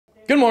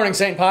Good morning,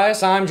 St.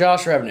 Pius. I'm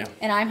Josh Revenue.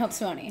 And I'm Hope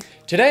Simone.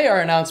 Today, our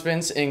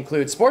announcements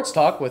include sports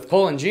talk with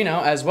Cole and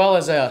Gino, as well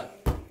as a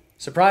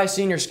surprise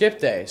senior skip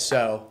day.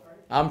 So,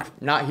 I'm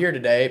not here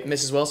today.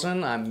 Mrs.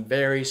 Wilson, I'm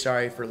very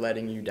sorry for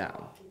letting you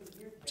down.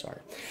 Sorry.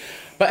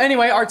 But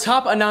anyway, our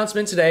top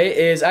announcement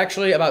today is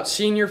actually about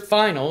senior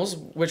finals,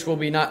 which will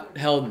be not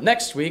held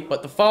next week,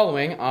 but the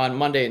following on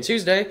Monday and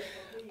Tuesday.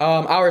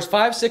 Hours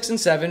 5, 6, and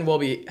 7 will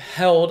be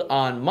held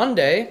on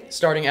Monday,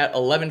 starting at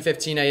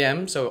 11:15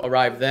 a.m., so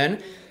arrive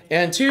then.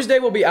 And Tuesday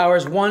will be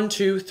hours 1,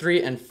 2,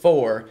 3, and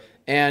 4,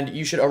 and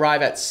you should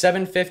arrive at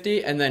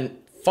 7:50, and then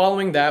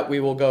following that, we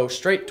will go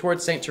straight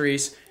towards St.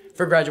 Therese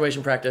for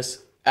graduation practice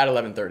at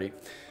 11:30.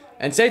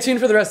 And stay tuned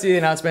for the rest of the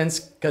announcements,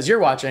 because you're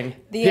watching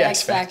The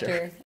X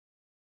Factor.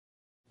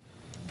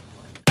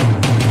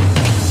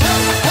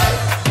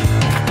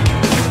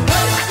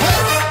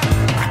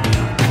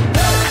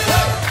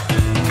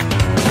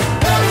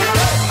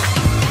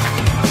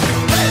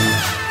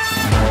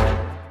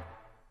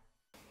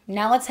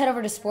 Now let's head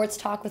over to Sports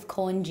Talk with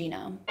Cole and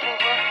Gino.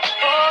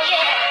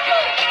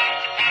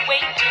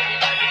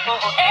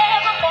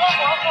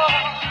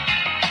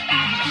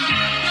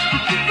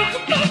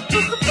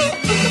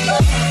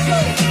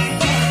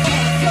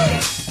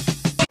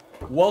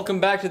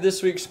 Welcome back to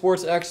this week's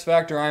Sports X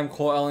Factor. I'm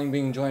Cole Elling,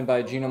 being joined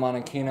by Gino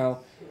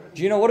Monachino.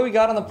 Gino, what do we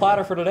got on the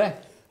platter for today?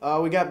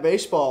 We got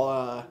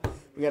baseball.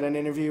 We got an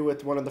interview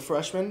with one of the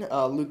freshmen,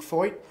 Luke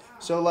Foyt.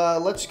 So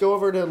let's go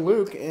over to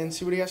Luke and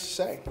see what he has to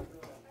say.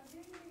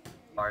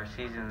 Our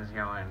season's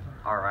going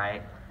all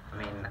right. I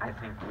mean, I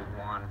think we've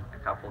won a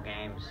couple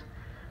games.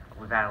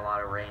 We've had a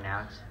lot of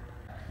rainouts.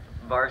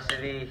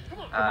 Varsity,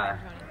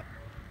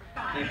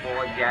 people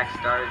like Jack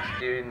Starks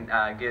doing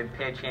good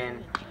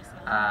pitching.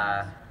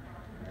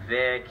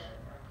 Vic,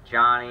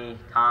 Johnny,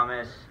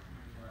 Thomas,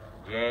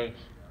 Jake,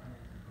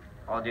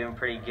 all doing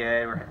pretty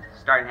good. We're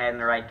starting to head in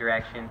the right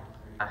direction.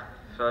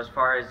 So as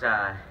far as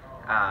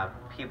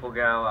people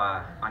go,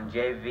 on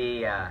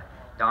JV,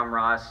 Dom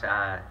Ross,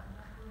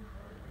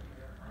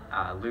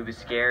 Lou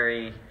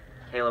Biscari,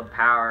 Caleb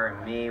Power,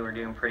 and me, we're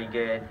doing pretty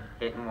good.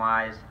 Hitting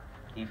wise,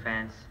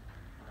 defense,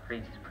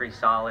 pretty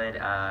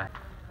solid.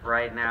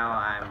 Right now,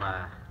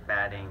 I'm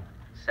batting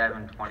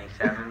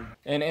 .727.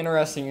 An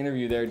interesting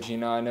interview there,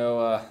 Gino. I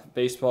know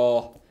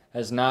baseball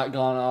has not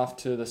gone off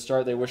to the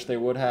start they wish they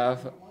would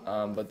have,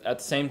 but at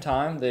the same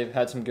time, they've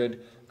had some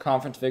good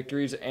conference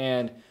victories,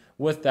 and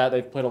with that,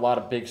 they've played a lot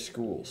of big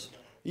schools.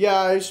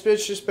 Yeah, it's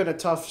just been a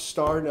tough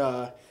start.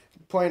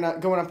 Going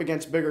up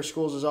against bigger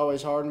schools is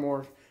always hard,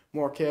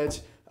 more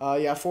kids.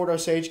 Fort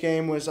Osage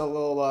game was a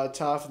little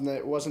tough, and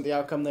it wasn't the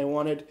outcome they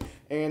wanted.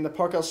 And the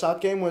Park Hill South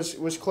game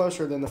was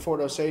closer than the Fort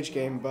Osage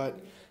game, but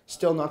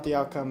still not the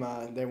outcome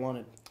they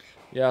wanted.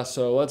 Yeah,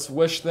 so let's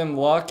wish them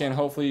luck, and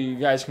hopefully you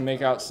guys can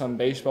make out some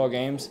baseball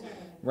games,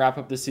 wrap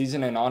up the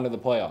season, and on to the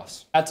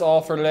playoffs. That's all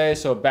for today,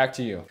 so back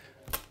to you.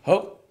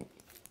 Hope.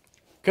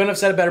 Couldn't have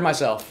said it better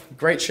myself.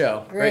 Great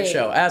show. Great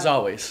show, as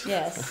always.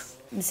 Yes.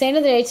 The saint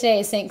of the day today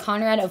is St.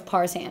 Conrad of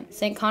Parsham.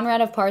 St. Conrad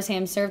of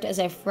Parsham served as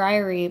a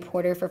friary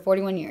porter for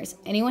 41 years.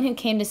 Anyone who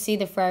came to see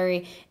the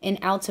friary in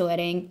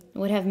Altoetting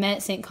would have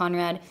met St.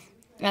 Conrad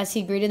as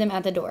he greeted them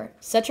at the door.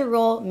 Such a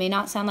role may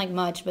not sound like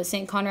much, but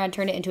St. Conrad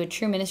turned it into a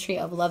true ministry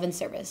of love and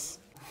service.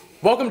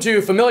 Welcome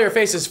to Familiar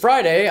Faces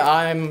Friday.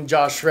 I'm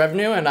Josh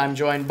Revenue, and I'm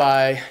joined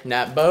by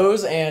Nat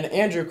Bose and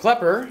Andrew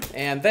Klepper,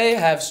 and they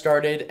have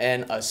started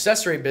an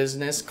accessory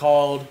business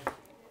called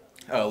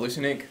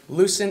Lucent Inc.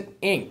 Lucent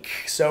Inc.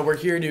 So we're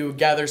here to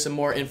gather some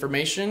more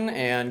information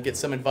and get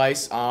some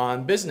advice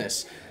on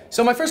business.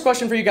 So my first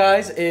question for you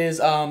guys is,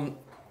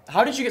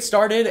 how did you get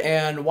started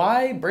and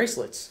why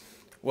bracelets?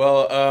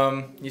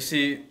 Well, you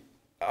see,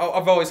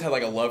 I've always had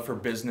like a love for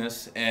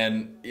business,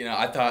 and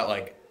I thought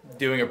like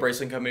doing a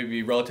bracelet company would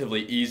be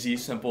relatively easy,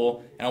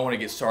 simple, and I want to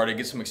get started,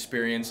 get some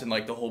experience in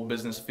like the whole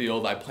business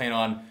field. I plan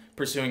on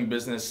pursuing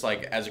business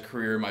like as a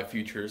career in my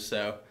future,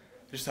 so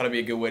I just thought it'd be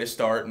a good way to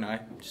start, and I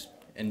just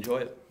enjoy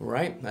it.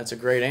 Right, that's a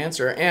great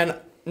answer. And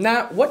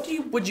Nat, what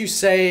would you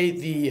say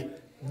the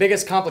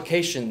biggest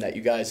complication that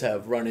you guys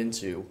have run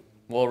into?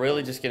 Well,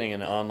 really just getting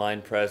an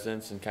online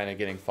presence and kind of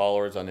getting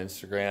followers on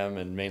Instagram,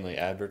 and mainly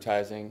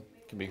advertising.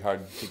 It can be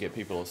hard to get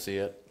people to see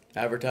it.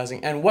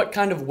 Advertising. And what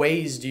kind of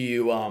ways do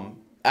you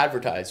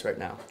advertise right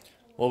now?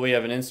 Well, we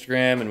have an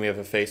Instagram, and we have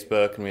a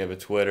Facebook, and we have a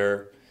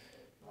Twitter.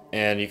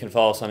 And you can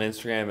follow us on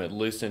Instagram at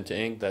Lucent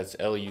Inc. That's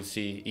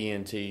LUCENT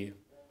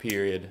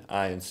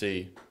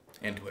 _INC.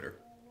 And Twitter.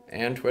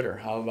 And Twitter.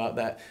 How about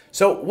that?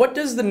 So what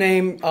does the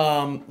name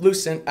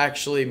Lucent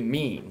actually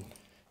mean?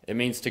 It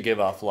means to give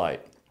off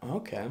light.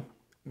 Okay.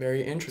 Very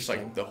Just interesting.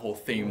 like the whole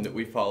theme that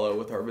we follow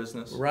with our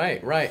business.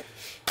 Right, right.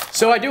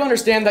 So I do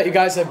understand that you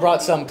guys have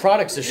brought some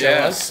products to show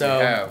us. Yes, So,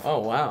 we have. Oh,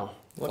 wow.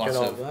 Look Lots at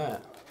all of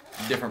that.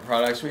 Different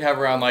products. We have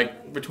around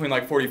between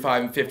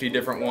 45 and 50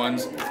 different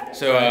ones.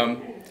 So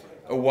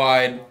a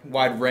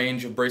wide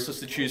range of bracelets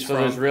to choose So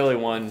from. there's really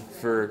one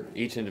for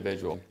each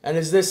individual. And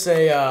is this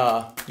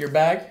your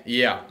bag?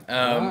 Yeah,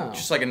 Wow.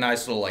 just like a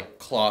nice little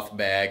cloth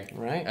bag.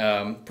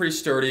 Right. Pretty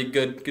sturdy,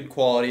 good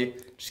quality.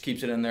 just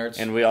keeps it in there. It's,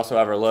 And we also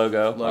have our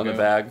logo on the Logo.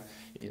 bag.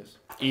 yes.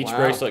 Each Wow.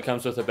 bracelet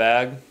comes with a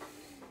bag.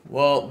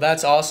 Well,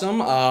 that's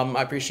awesome.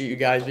 I appreciate you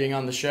guys being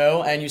on the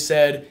show. And you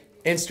said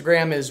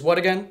Instagram is what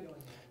again?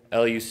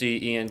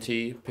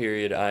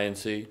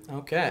 LUCENT.INC.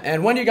 Okay.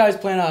 And when do you guys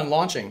plan on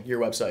launching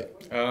your website?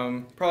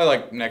 Probably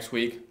like next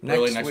week.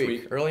 Early next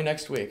week. Early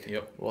next week.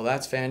 Yep. Well,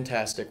 that's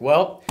fantastic.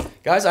 Well,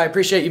 guys, I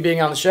appreciate you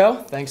being on the show.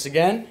 Thanks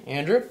again,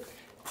 Andrew.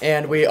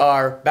 And we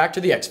are back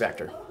to the X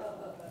Factor.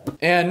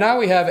 And now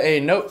we have a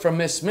note from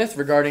Miss Smith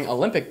regarding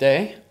Olympic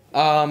Day.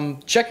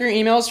 Check your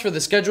emails for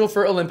the schedule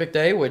for Olympic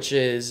Day, which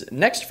is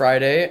next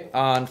Friday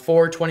on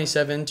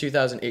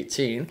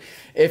 4/27/2018.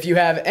 If you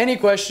have any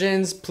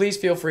questions, please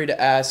feel free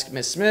to ask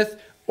Miss Smith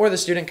or the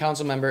student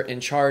council member in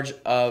charge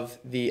of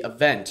the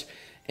event.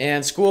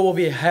 And school will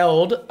be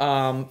held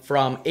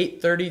from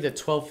 8:30 to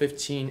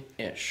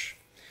 12:15-ish.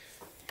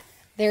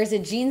 There's a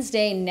Jeans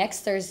Day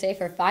next Thursday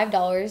for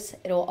 $5.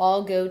 It'll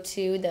all go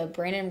to the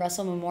Brandon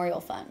Russell Memorial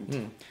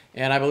Fund.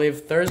 And I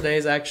believe Thursday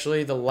is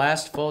actually the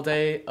last full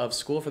day of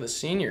school for the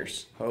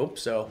seniors. Hope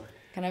so.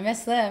 Gonna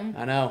miss them.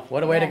 I know.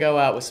 What a way to Yeah. go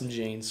out with some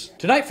jeans.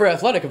 Tonight for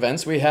athletic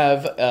events, we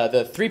have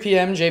the 3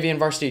 p.m. JV and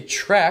varsity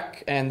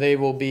track, and they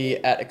will be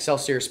at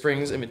Excelsior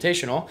Springs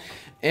Invitational.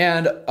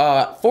 And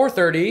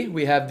 4:30,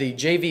 we have the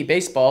JV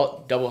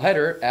baseball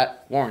doubleheader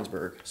at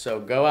Warrensburg. So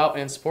go out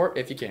and support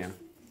if you can.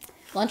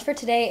 Lunch for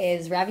today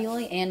is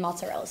ravioli and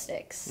mozzarella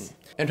sticks.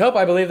 And Hope,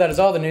 I believe that is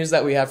all the news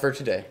that we have for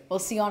today. We'll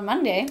see you on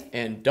Monday.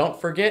 And don't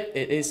forget,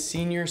 it is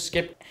Senior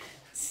Skip.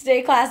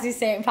 Stay classy,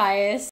 St. Pius.